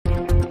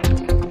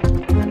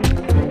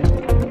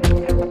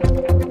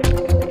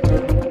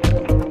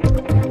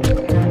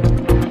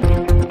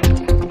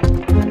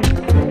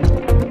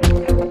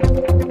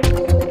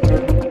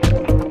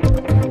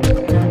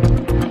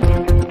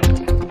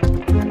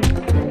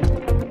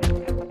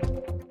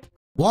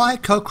Why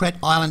Ko Kret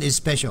Island is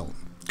special.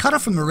 Cut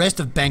off from the rest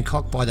of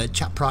Bangkok by the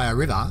Chao Phraya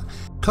River,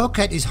 Ko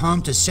Kret is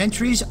home to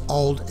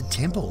centuries-old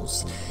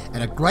temples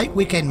and a great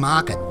weekend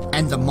market,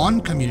 and the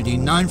Mon community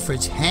known for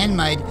its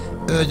handmade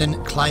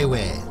earthen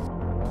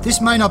clayware.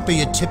 This may not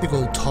be a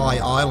typical Thai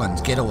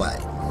island getaway,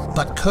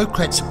 but Ko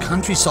Kret's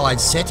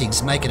countryside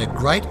settings make it a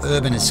great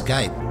urban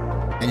escape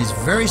and is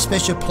a very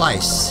special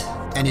place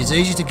and is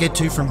easy to get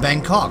to from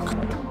Bangkok.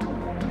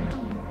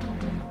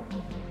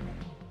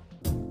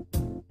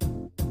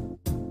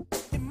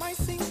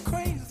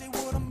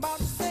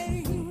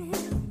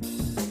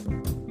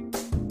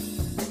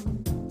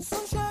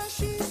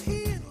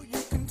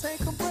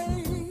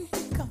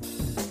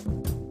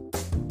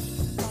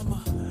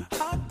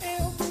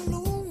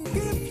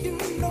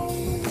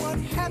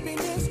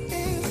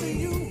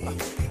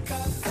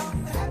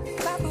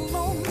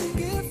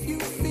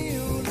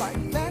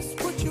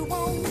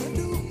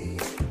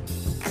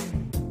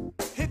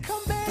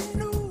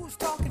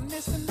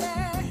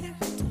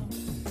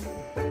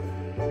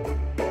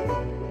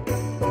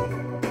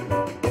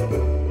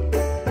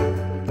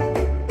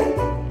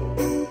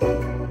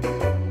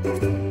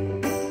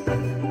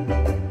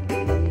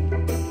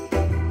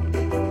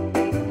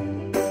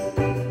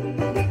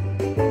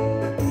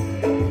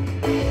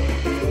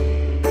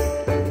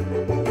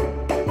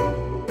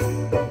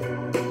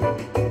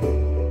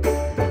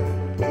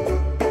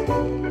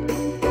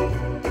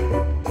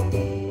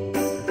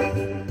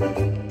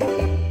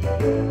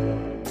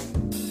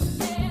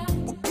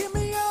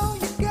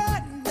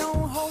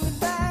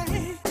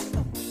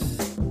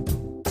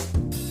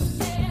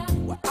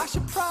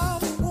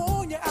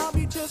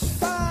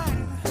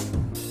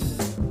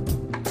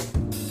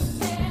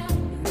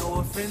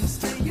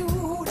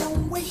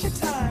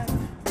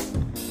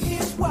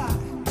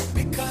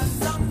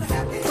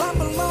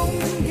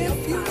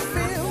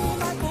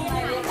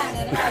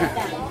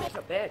 It's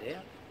not bad, yeah.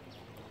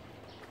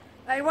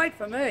 Hey, wait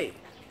for me.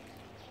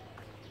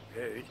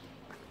 Rude.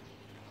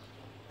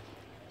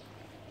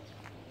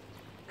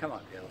 Come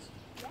on, girls.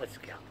 Let's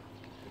go.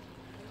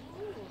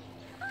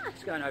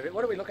 Let's go over it.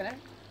 What are we looking at?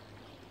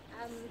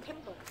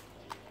 Temple.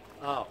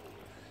 Oh,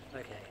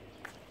 okay.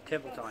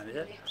 Temple time, is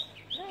it?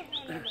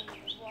 No.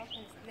 Walk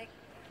and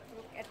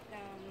look at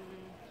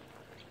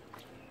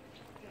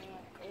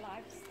the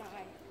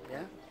lifestyle.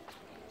 Yeah?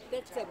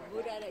 That's the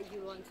Buddha that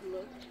you want to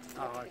look.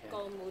 Oh, okay. The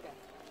golden Buddha.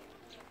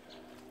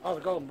 Oh,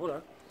 the golden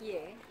Buddha? Yeah.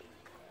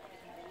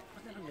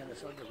 Wasn't that on the other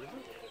side of the river?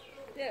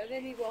 Yeah,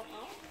 then we walk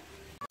off.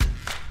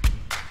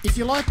 If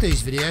you like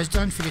these videos,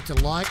 don't forget to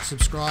like,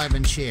 subscribe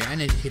and share, and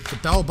hit the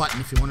bell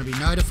button if you want to be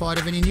notified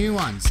of any new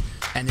ones.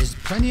 And there's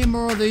plenty of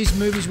more of these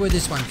movies where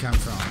this one come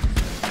from.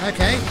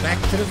 Okay,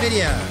 back to the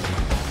video.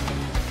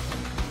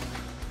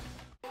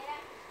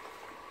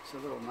 It's a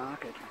little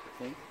market, I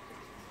think.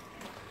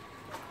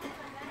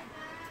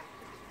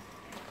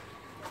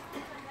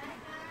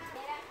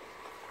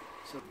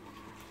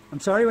 I'm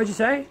sorry, what'd you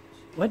say?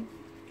 What?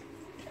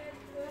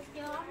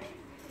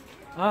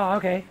 Oh,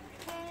 okay.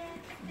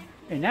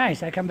 Very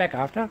nice. I come back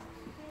after.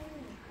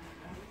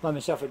 Buy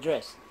myself a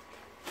dress.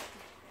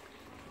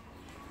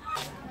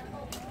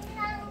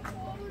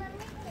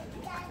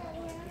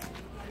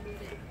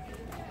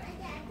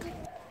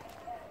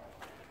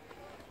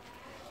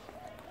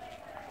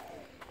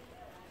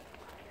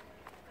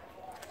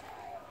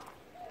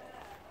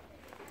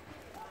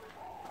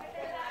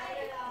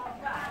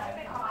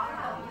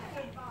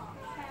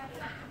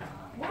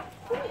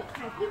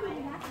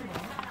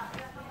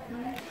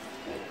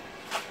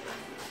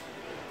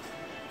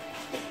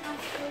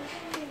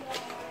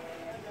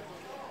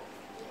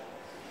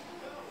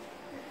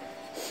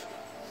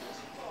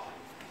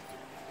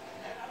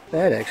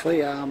 Bad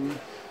actually.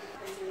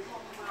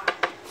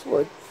 It's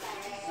wood.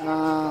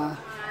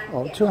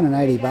 Well,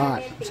 280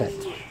 baht. What's that?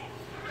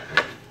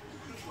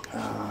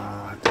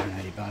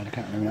 280 baht. I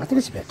can't remember. I think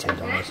it's about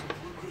 $10.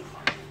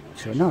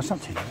 Sure, no, it's not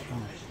 $10. Oh,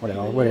 whatever.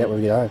 I'll work it out where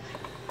we go.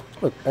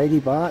 Look, 80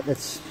 baht.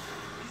 That's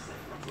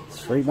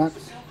 $3. Look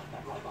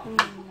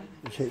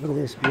at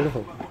this,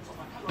 beautiful.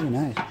 Very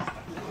nice.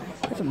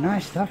 Got some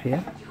nice stuff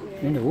here.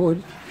 In the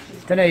wood.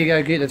 Don't know how you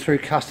go get it through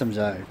customs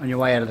though on your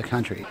way out of the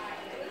country.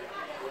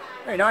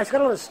 Very nice, got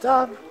a lot of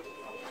stuff.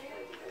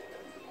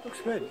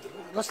 Looks good.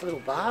 Lots of little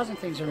bars and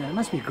things around. It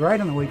must be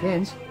great on the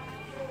weekends.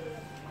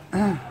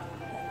 Like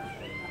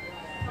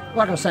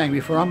I was saying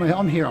before,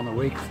 I'm here on the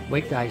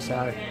weekday,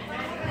 so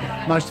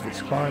most of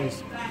it's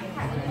closed.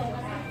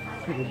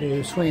 People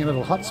do swing a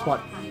little hot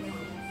spot.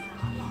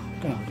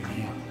 Don't know what we're doing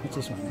here. What's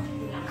this one?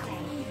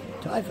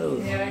 Thai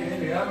food.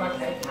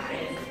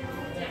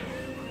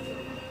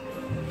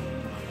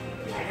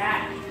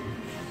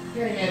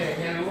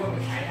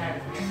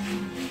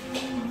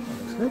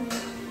 Good.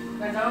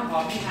 I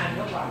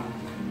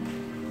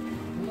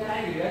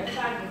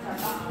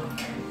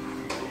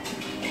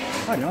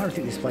don't know, I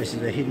think this place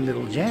is a hidden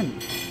little gem.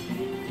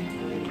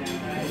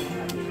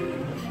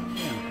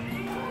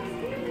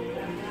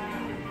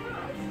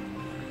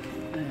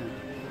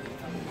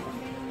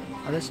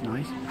 Oh, that's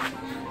nice.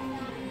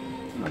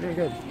 Oh, very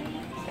good.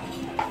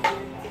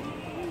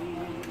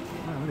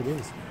 Oh, look at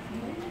this.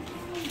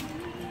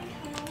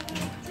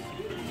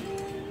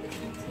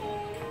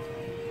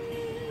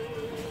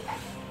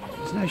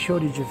 no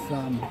shortage of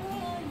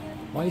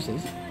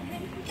places.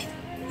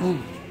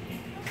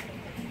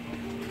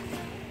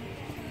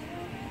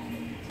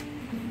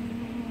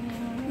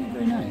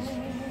 Very nice.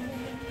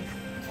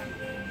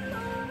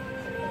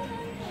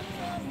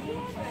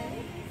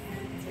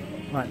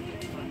 Right.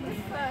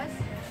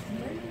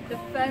 The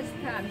first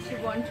time she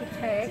want to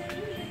take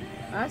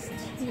us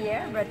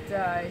here, but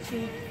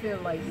she feel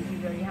like she's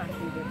very happy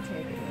to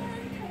take it.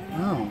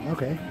 Oh,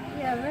 okay.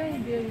 Yeah, very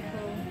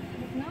beautiful.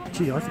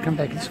 Gee, I have to come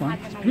back this one.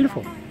 It's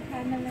beautiful.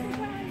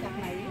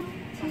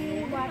 ที่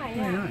วัด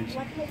Very nice.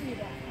 วัดเทพนิด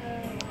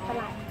ต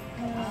ลาด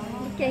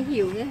แก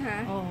หิวไงคะ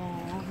อ๋อ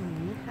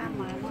ข้าม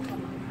มาแล้วก็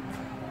มา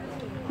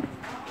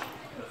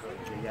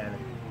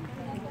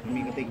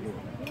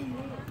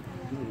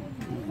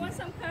Want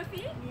some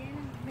coffee?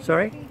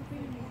 Sorry?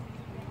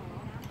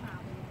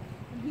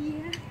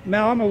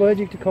 No, I'm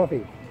allergic to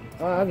coffee.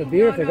 I'll have a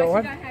beer if they got she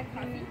one. don't have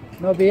coffee.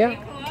 No beer?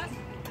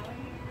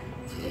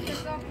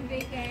 Because of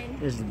vegan.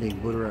 There's the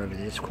big Buddha over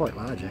there. It's quite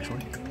large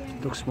actually.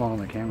 Looks small on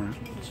the camera.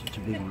 It's such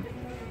a big one.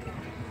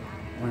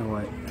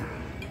 Wait.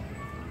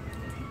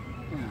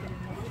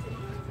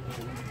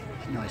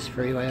 Nice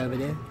freeway over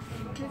there.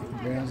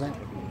 Browse that.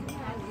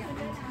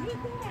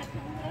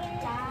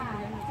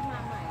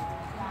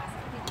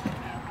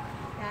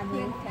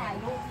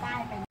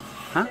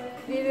 Huh?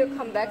 We will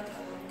come back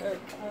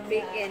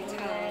big in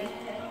town.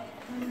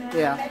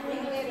 Yeah.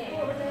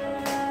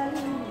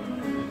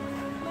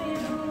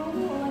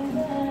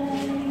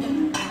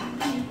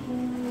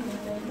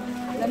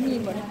 แล้วมี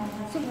หมด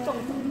ซุปส้ม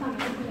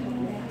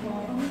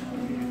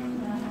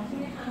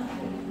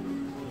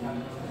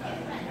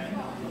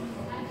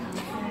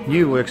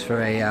Yu works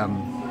for a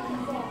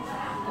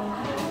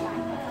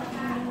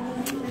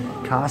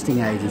casting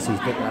agency,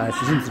 but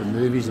she's into the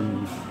movies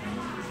and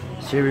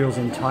serials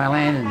in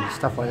Thailand and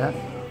stuff like that.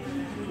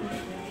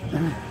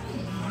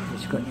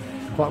 She's got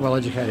quite well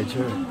educated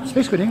too.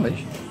 Speaks good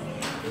English.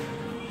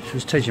 She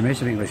was teaching me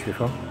some English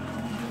before.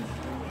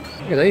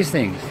 Look at these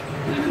things.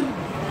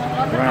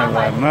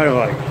 Runaway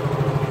motorbike.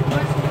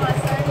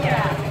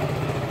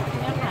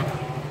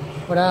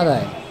 What are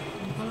they?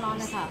 ร้อนๆ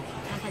เลยค่ะ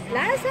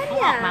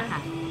Lasagna. มาค่ะ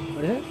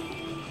What is it?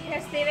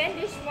 Yes, Steven,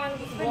 this one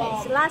is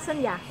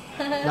lasagna.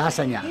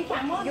 Lasagna.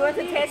 You want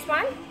to taste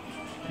one?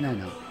 No.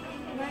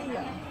 ไม่เหร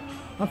อ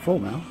I'm full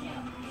now.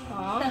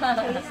 อ๋อ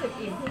รู้สึก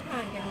อิ่มที่ทา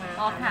นกันมา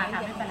อ๋อค่ะค่ะ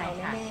ไม่เป็นไร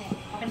ค่ะ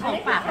เป็นของ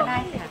ฝากก็ได้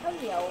ค่ะ ข้าว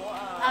เหนียว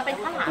เป็น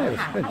ข้าวหลาม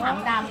ค่ะข้าวหลาม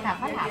ดำค่ะ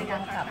ข้าวหลามด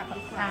ำกับ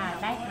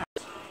ได้ค่ะ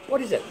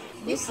What is it?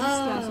 This is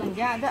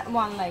lasagna. That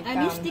one likeอัน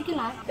นี้สติ๊กเกอร์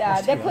ไลท์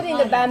they put in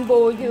the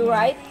bamboo, you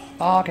right?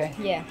 Oh, okay.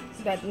 Yeah,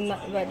 but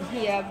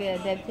here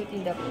they put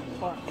in the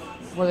pot.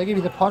 Well, they give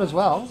you the pot as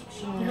well.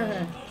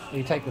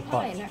 You take the เท่า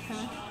ไห pot. ร่นะคะ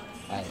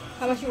Hey.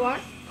 How much you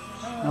want?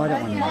 No, I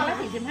don't want ห่อ any. ละ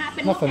45เ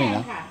ป็น Not for me, แพ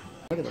no. งค่ะ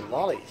Look at the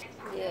lollies.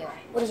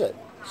 Yeah. What is it?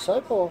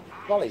 Soap or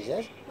lollies,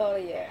 yes? Oh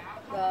yeah.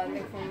 The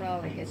make from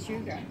rolling is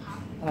sugar.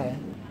 Oh, yeah.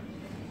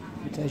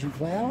 Imitation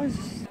flowers.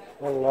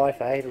 What a life,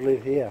 eh, to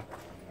live here.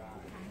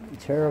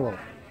 Terrible.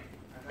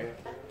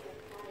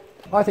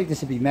 I think this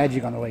would be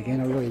magic on the weekend,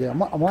 I really do.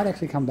 I might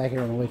actually come back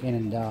here on the weekend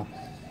and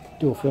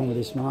do a film of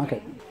this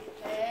market.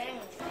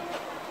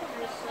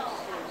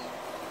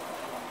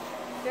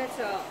 That's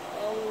a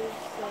old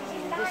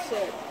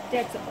dessert.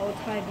 That's an old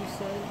Thai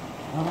dessert.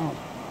 Oh,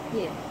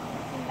 Yeah.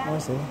 I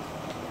see.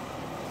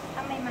 ท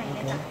ำใหม่ๆเล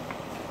ยค่ะ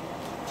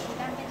มี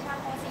การเป็นชา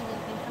โคสีเหลือ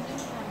งเป็นขมิ้น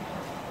ชันค่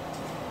ะ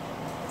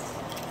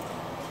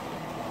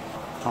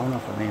Oh,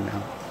 not for me,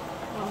 man.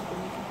 ตอ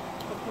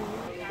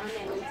นเ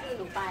นี่ยลงชื่อห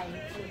นูไป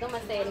หนูต้องม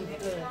าเซ็น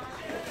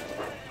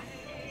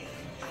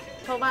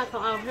เพราะว่าเขา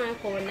เอา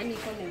5 คนแล้วมี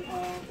คนหนึ่งอ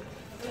อก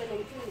ก็เลยล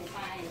งชื่อหนูไป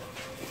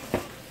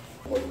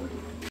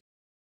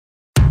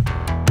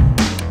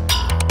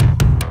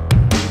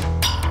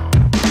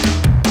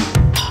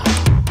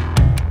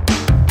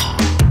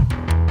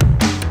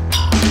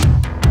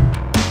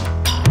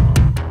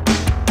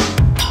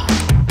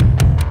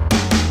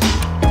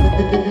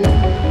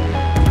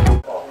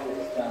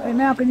Hey,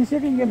 Mal, can you see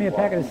if you can get me a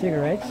packet of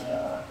cigarettes?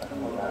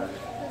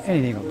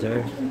 Anything will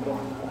do.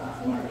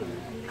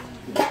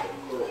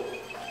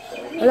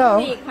 Hello,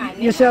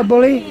 you sell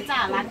bully? ที่จ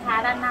ากร้านค้า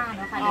ด้านหน้าเ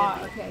นาะค่ะ อ๋อ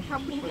โอเคขอ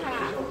บคุณค่ะ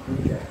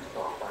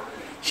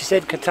She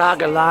said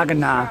Kataga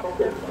Lagana.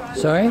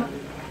 Sorry?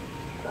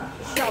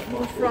 Shop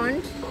in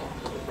front.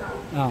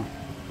 Oh.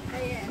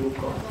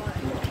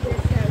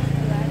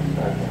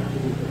 Yeah.